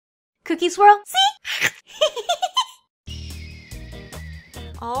CookieSwirlC.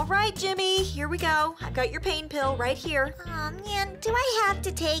 All right, Jimmy, here we go. I've got your pain pill right here. Oh man, do I have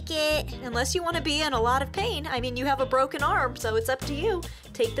to take it? Unless you want to be in a lot of pain. I mean, you have a broken arm, so it's up to you.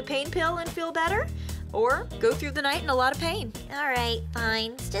 Take the pain pill and feel better, or go through the night in a lot of pain. Alright,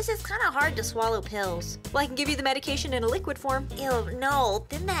 fine. It's just it's kind of hard to swallow pills. Well, I can give you the medication in a liquid form. Ew, no.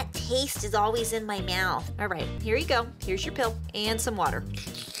 Then that taste is always in my mouth. All right, here you go. Here's your pill and some water.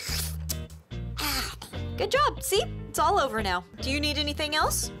 Good job. See? It's all over now. Do you need anything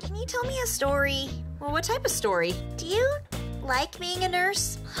else? Can you tell me a story? Well, what type of story? Do you like being a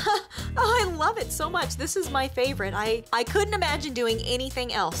nurse? Oh, I love it so much. This is my favorite. I couldn't imagine doing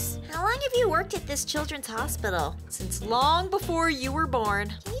anything else. How long have you worked at this children's hospital? Since long before you were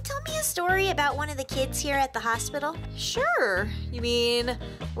born. Can you tell me a story about one of the kids here at the hospital? Sure. You mean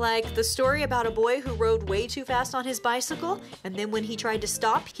like the story about a boy who rode way too fast on his bicycle, and then when he tried to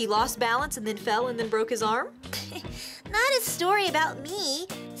stop, he lost balance and then fell and then broke his arm? Not a story about me.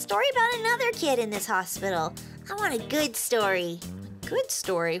 A story about another kid in this hospital. I want a good story. Good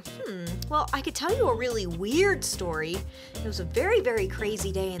story? Well, I could tell you a really weird story. It was a very, very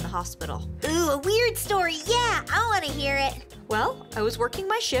crazy day in the hospital. Ooh, a weird story. Yeah, I want to hear it. Well, I was working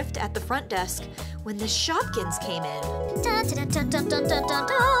my shift at the front desk when the Shopkins came in. Dun, dun, dun, dun, dun, dun, dun, dun.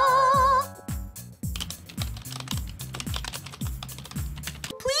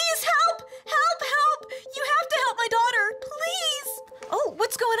 Please help! Help! Help! You have to help my daughter! Please! Oh,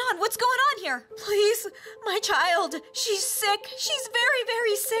 what's going on? What's going on here? Please, my child. She's sick. She's very,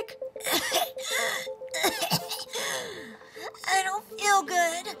 very sick. I don't feel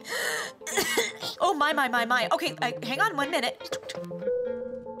good. Oh, my. Okay, hang on 1 minute.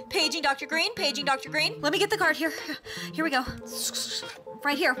 Paging Dr. Green, paging Dr. Green. Let me get the card here. Here we go.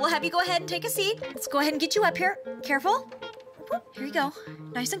 Right here. We'll have you go ahead and take a seat. Let's go ahead and get you up here. Careful. Here you go.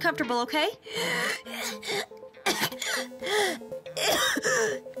 Nice and comfortable, okay?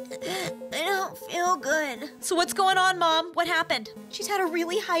 I don't feel good. So what's going on, Mom? What happened? She's had a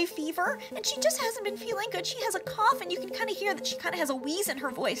really high fever, and she just hasn't been feeling good. She has a cough, and you can kind of hear that she kind of has a wheeze in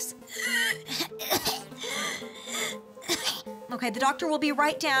her voice. Okay, the doctor will be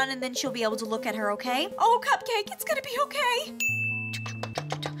right down, and then she'll be able to look at her, okay? Oh, Cupcake, it's gonna be okay.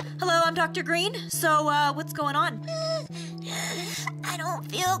 Hello, I'm Dr. Green. So, what's going on? I don't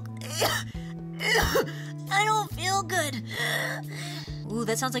feel good. Ooh,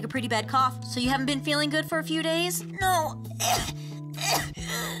 that sounds like a pretty bad cough. So you haven't been feeling good for a few days? No. I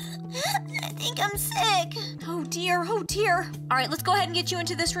think I'm sick. Oh dear, oh dear. All right, let's go ahead and get you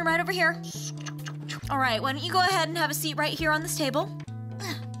into this room right over here. All right, why don't you go ahead and have a seat right here on this table.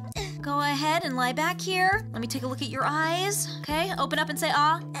 Go ahead and lie back here. Let me take a look at your eyes. Okay, open up and say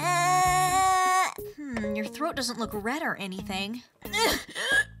ah. Your throat doesn't look red or anything.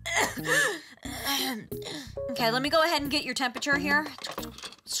 Okay, let me go ahead and get your temperature here.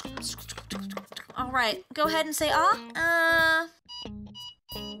 All right, go ahead and say ah.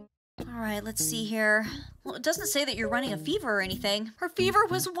 All right, let's see here. Well, it doesn't say that you're running a fever or anything. Her fever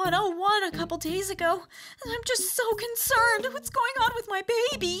was 101 a couple days ago, and I'm just so concerned. What's going on with my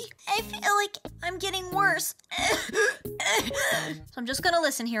baby? I feel like I'm getting worse. So I'm just gonna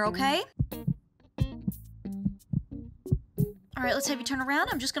listen here, okay? All right, let's have you turn around.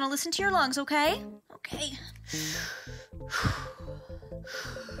 I'm just gonna listen to your lungs, okay? Okay.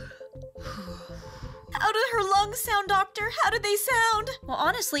 How did her lungs sound, doctor? How did they sound? Well,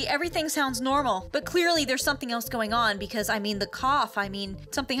 honestly, everything sounds normal. But clearly there's something else going on because, the cough,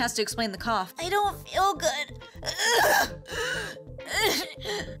 something has to explain the cough. I don't feel good.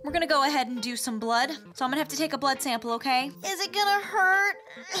 We're gonna go ahead and do some blood. So I'm gonna have to take a blood sample, okay? Is it gonna hurt?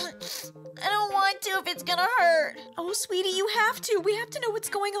 I don't want to if it's gonna hurt. Oh, sweetie, you have to. We have to know what's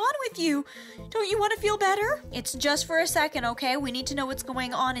going on with you. Don't you want to feel better? It's just for a second, okay? We need to know what's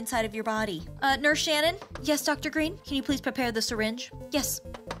going on inside of your body. Nurse Shannon? Yes, Dr. Green? Can you please prepare the syringe? Yes.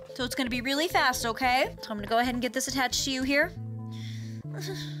 So it's gonna be really fast, okay? So I'm gonna go ahead and get this attached to you here.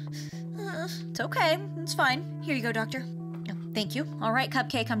 It's okay. It's fine. Here you go, doctor. Thank you. All right,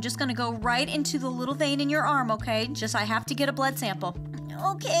 Cupcake, I'm just gonna go right into the little vein in your arm, okay? I have to get a blood sample.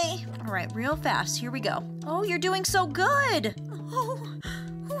 Okay. All right, real fast. Here we go. Oh, you're doing so good.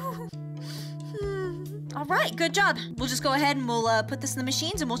 All right, good job. We'll just go ahead and we'll put this in the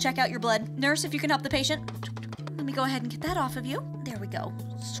machines and we'll check out your blood. Nurse, if you can help the patient. Let me go ahead and get that off of you. There we go.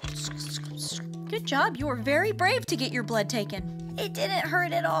 Good job. You were very brave to get your blood taken. It didn't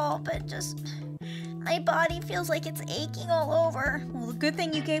hurt at all, but my body feels like it's aching all over. Well, the good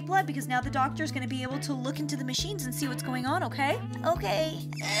thing you gave blood because now the doctor's going to be able to look into the machines and see what's going on, okay? Okay.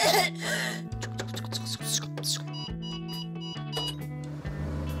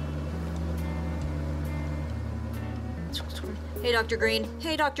 Hey, Dr. Green.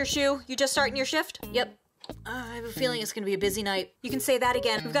 Hey, Dr. Shu. You just starting your shift? Yep. I have a feeling it's going to be a busy night. You can say that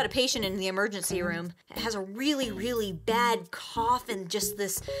again. We've got a patient in the emergency room. It has a really, really bad cough and just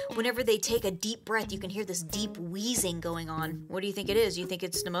this, whenever they take a deep breath, you can hear this deep wheezing going on. What do you think it is? Do you think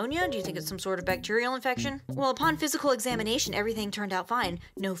it's pneumonia? Do you think it's some sort of bacterial infection? Well, upon physical examination, everything turned out fine.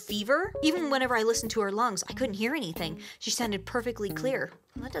 No fever. Even whenever I listened to her lungs, I couldn't hear anything. She sounded perfectly clear.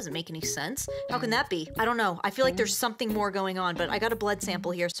 Well, that doesn't make any sense. How can that be? I don't know. I feel like there's something more going on, but I got a blood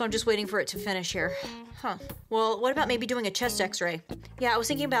sample here, so I'm just waiting for it to finish here. Huh. Well, what about maybe doing a chest x-ray? Yeah, I was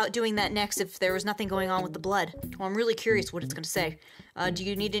thinking about doing that next if there was nothing going on with the blood. Well, I'm really curious what it's going to say. Do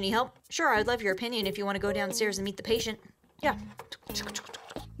you need any help? Sure, I'd love your opinion if you want to go downstairs and meet the patient. Yeah.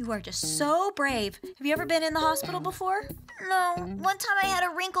 You are just so brave. Have you ever been in the hospital before? No, one time I had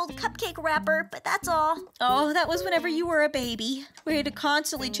a wrinkled cupcake wrapper, but that's all. Oh, that was whenever you were a baby. We had to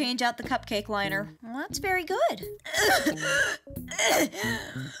constantly change out the cupcake liner. Well, that's very good.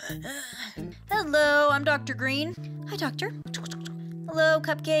 Hello, I'm Dr. Green. Hi, doctor. Hello,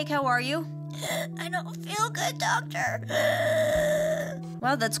 Cupcake, how are you? I don't feel good, doctor.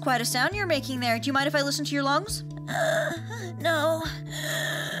 Wow, that's quite a sound you're making there. Do you mind if I listen to your lungs? No.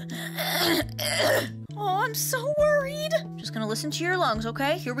 Oh, I'm so worried. Just gonna listen to your lungs,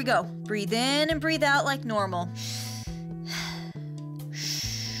 okay? Here we go. Breathe in and breathe out like normal.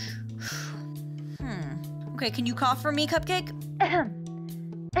 Okay, can you cough for me, Cupcake?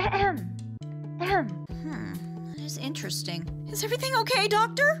 That is interesting. Is everything okay,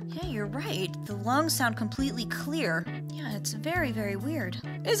 doctor? Yeah, you're right. The lungs sound completely clear. Yeah, it's very, very weird.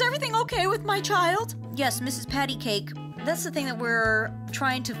 Is everything okay with my child? Yes, Mrs. Patty Cake. That's the thing that we're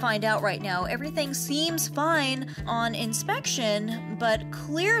trying to find out right now. Everything seems fine on inspection, but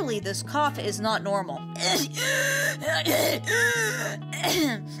clearly this cough is not normal.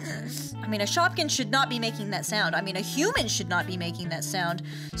 I mean, a Shopkins should not be making that sound. I mean, a human should not be making that sound.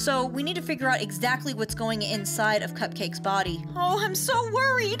 So we need to figure out exactly what's going inside of Cupcake's body. Oh, I'm so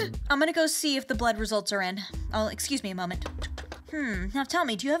worried. I'm gonna go see if the blood results are in. Oh, excuse me a moment. Now tell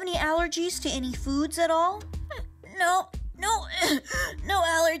me, do you have any allergies to any foods at all? No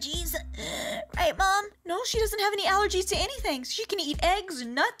allergies. Right, Mom? No, she doesn't have any allergies to anything. She can eat eggs,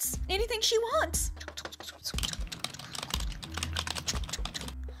 nuts, anything she wants.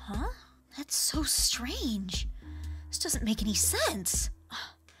 Huh? That's so strange. This doesn't make any sense.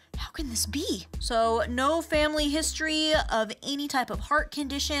 How can this be? So, no family history of any type of heart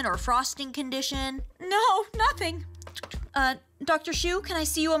condition or frosting condition? No, nothing. Dr. Shu, can I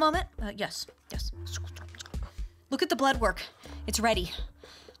see you a moment? Yes. Look at the blood work. It's ready.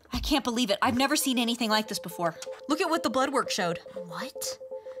 I can't believe it. I've never seen anything like this before. Look at what the blood work showed. What?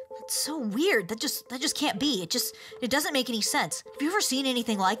 That's so weird. That just can't be. It doesn't make any sense. Have you ever seen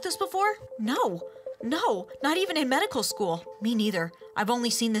anything like this before? No, not even in medical school. Me neither. I've only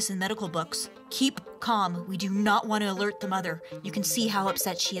seen this in medical books. Keep calm. We do not want to alert the mother. You can see how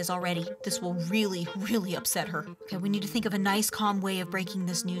upset she is already. This will really, really upset her. Okay, we need to think of a nice, calm way of breaking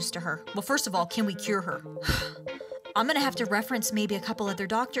this news to her. Well, first of all, can we cure her? I'm gonna have to reference maybe a couple other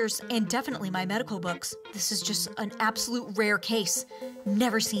doctors and definitely my medical books. This is just an absolute rare case.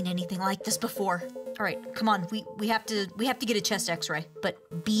 Never seen anything like this before. All right, come on, we have to get a chest x-ray,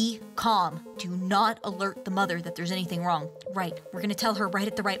 but be calm. Do not alert the mother that there's anything wrong. Right, we're gonna tell her right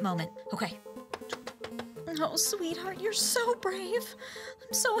at the right moment. Okay. Oh, sweetheart, you're so brave.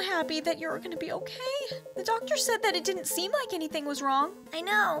 I'm so happy that you're gonna be okay. The doctor said that it didn't seem like anything was wrong. I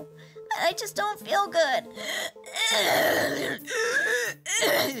know. I just don't feel good.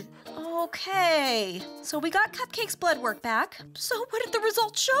 Okay, so we got Cupcake's blood work back. So what did the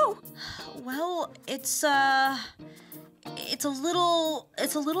results show? Well, it's a little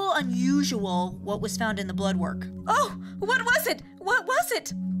unusual what was found in the blood work. Oh, what was it? What was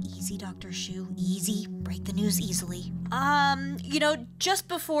it? Easy, Dr. Shu, easy. Break the news easily. Just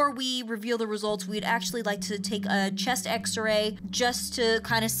before we reveal the results, we'd actually like to take a chest x-ray just to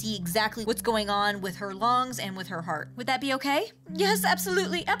kind of see exactly what's going on with her lungs and with her heart. Would that be okay? Yes,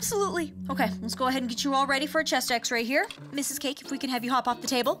 absolutely. Okay, let's go ahead and get you all ready for a chest x-ray here. Mrs. Cake, if we can have you hop off the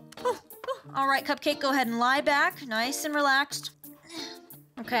table. All right, Cupcake, go ahead and lie back, nice and relaxed.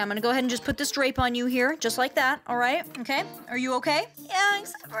 Okay, I'm gonna go ahead and just put this drape on you here, just like that, all right? Okay, are you okay? Yeah,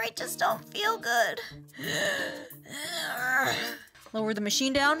 except for I just don't feel good. Lower the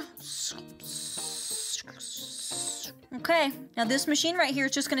machine down. Okay, now this machine right here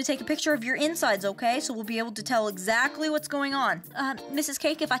is just gonna take a picture of your insides, okay? So we'll be able to tell exactly what's going on. Mrs.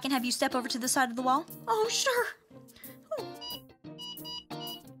 Cake, if I can have you step over to the side of the wall? Oh, sure.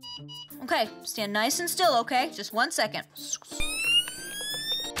 Okay, stand nice and still, okay? Just 1 second.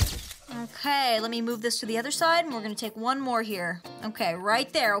 Okay, let me move this to the other side, and we're gonna take one more here. Okay,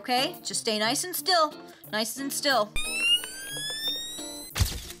 right there, okay? Just stay nice and still. Nice and still.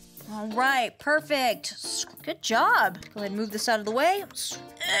 All right, perfect. Good job. Go ahead and move this out of the way.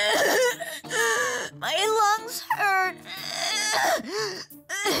 My lungs hurt.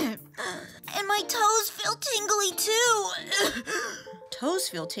 And my toes feel tingly too. Toes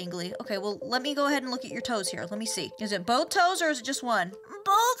feel tingly. Okay, well, let me go ahead and look at your toes here. Let me see. Is it both toes or is it just one?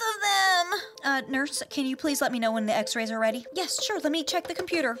 Both of them. Nurse, can you please let me know when the x-rays are ready? Yes, sure. Let me check the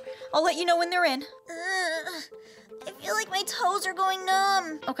computer. I'll let you know when they're in. I feel like my toes are going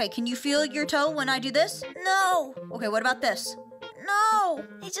numb. Okay, can you feel your toe when I do this? No. Okay, what about this? No.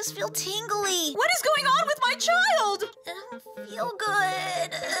 They just feel tingly. What is going on with my child? I don't feel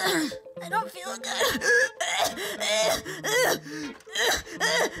good. I don't feel good.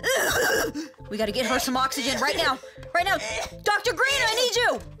 We gotta get her some oxygen right now. Right now. Dr. Green, I need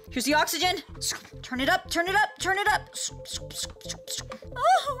you. Here's the oxygen. Turn it up, turn it up, turn it up.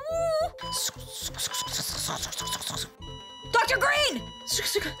 Dr. Green!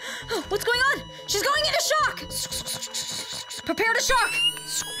 What's going on? She's going into shock. Prepare to shock.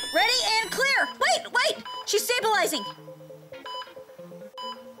 Ready and clear. Wait. She's stabilizing.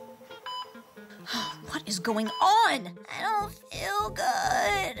 What is going on? I don't feel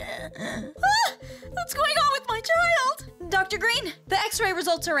good. What's going on with my child? Dr. Green, the x-ray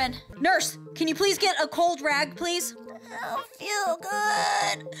results are in. Nurse, can you please get a cold rag, please? I don't feel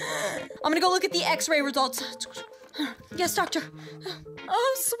good. I'm gonna go look at the x-ray results. Yes, doctor.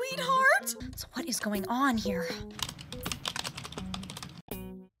 Oh, sweetheart. So what is going on here?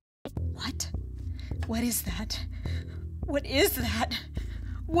 What? What is that? What is that?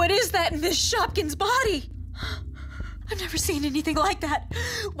 What is that in this Shopkins body? I've never seen anything like that.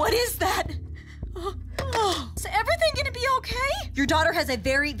 What is that? Is everything gonna be okay? Your daughter has a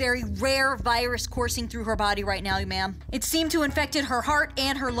very, very rare virus coursing through her body right now, ma'am. It seemed to infected her heart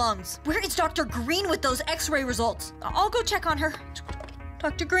and her lungs. Where is Dr. Green with those x-ray results? I'll go check on her.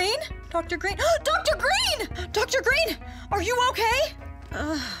 Dr. Green? Dr. Green? Dr. Green! Dr. Green! Are you okay?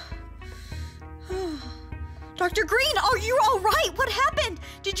 Dr. Green, are you all right? What happened?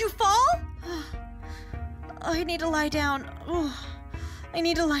 Did you fall? I need to lie down. I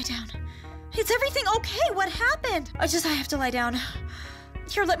need to lie down. Is everything okay? What happened? I have to lie down.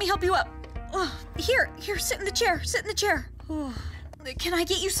 Here, let me help you up. Here, sit in the chair. Sit in the chair. Can I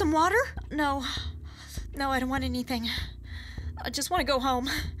get you some water? No, I don't want anything. I just want to go home.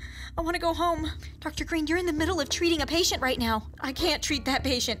 I want to go home. Dr. Green, you're in the middle of treating a patient right now. I can't treat that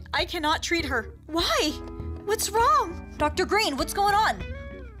patient. I cannot treat her. Why? What's wrong? Dr. Green, what's going on?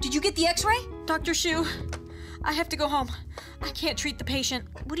 Did you get the x-ray? Dr. Shu, I have to go home. I can't treat the patient.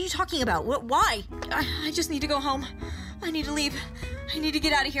 What are you talking about? Why? I just need to go home. I need to leave. I need to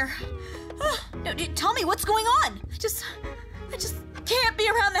get out of here. No, tell me, what's going on? I just can't be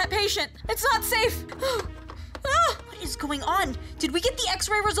around that patient. It's not safe. What is going on? Did we get the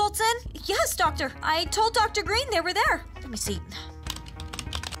x-ray results in? Yes, doctor. I told Dr. Green they were there. Let me see.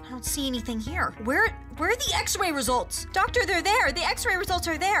 I don't see anything here. Where are the x-ray results? Doctor, they're there. The x-ray results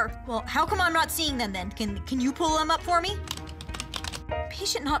are there. Well, how come I'm not seeing them then? Can you pull them up for me?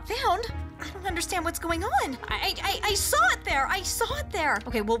 Patient not found? I don't understand what's going on. I saw it there. I saw it there.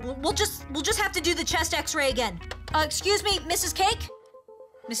 Okay, well, we'll just have to do the chest x-ray again. Excuse me, Mrs. Cake?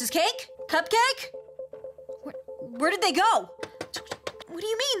 Mrs. Cake? Cupcake? Where did they go? What do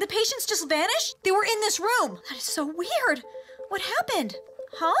you mean? The patients just vanished? They were in this room. That is so weird. What happened?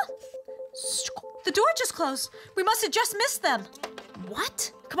 Huh? The door just closed. We must have just missed them.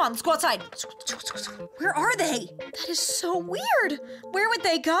 What? Come on, let's go outside. Where are they? That is so weird. Where would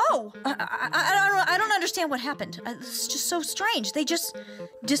they go? I don't understand what happened. It's just so strange. They just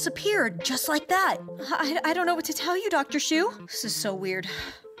disappeared just like that. I don't know what to tell you, Dr. Shu. This is so weird.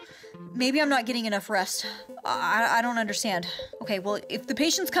 Maybe I'm not getting enough rest. I don't understand. Okay, well, if the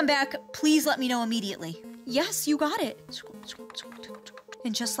patients come back, please let me know immediately. Yes, you got it.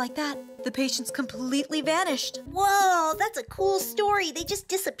 And just like that, the patients completely vanished. Whoa, that's a cool story. They just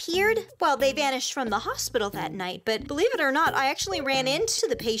disappeared? Well, they vanished from the hospital that night, but believe it or not, I actually ran into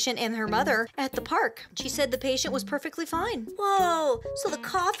the patient and her mother at the park. She said the patient was perfectly fine. Whoa, so the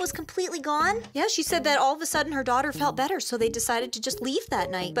cough was completely gone? Yeah, she said that all of a sudden her daughter felt better, so they decided to just leave that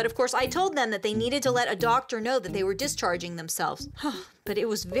night. But of course, I told them that they needed to let a doctor know that they were discharging themselves. But it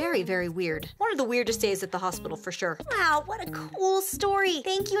was very, very weird. One of the weirdest days at the hospital, for sure. Wow, what a cool story.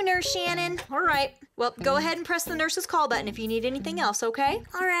 Thank you, Nurse Shannon. All right. Well, go ahead and press the nurse's call button if you need anything else, okay?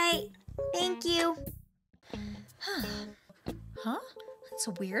 All right. Thank you. Huh? That's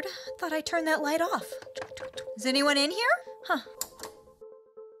weird. I thought I turned that light off. Is anyone in here? Huh.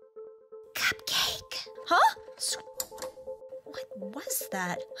 was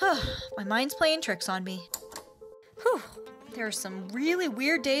that? My mind's playing tricks on me. Whew. There are some really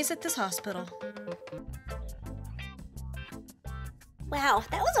weird days at this hospital. Wow,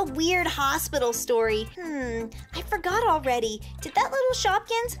 that was a weird hospital story. I forgot already. Did that little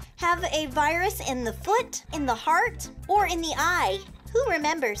Shopkins have a virus in the foot, in the heart, or in the eye? Who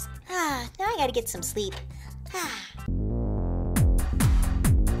remembers? Now I gotta get some sleep.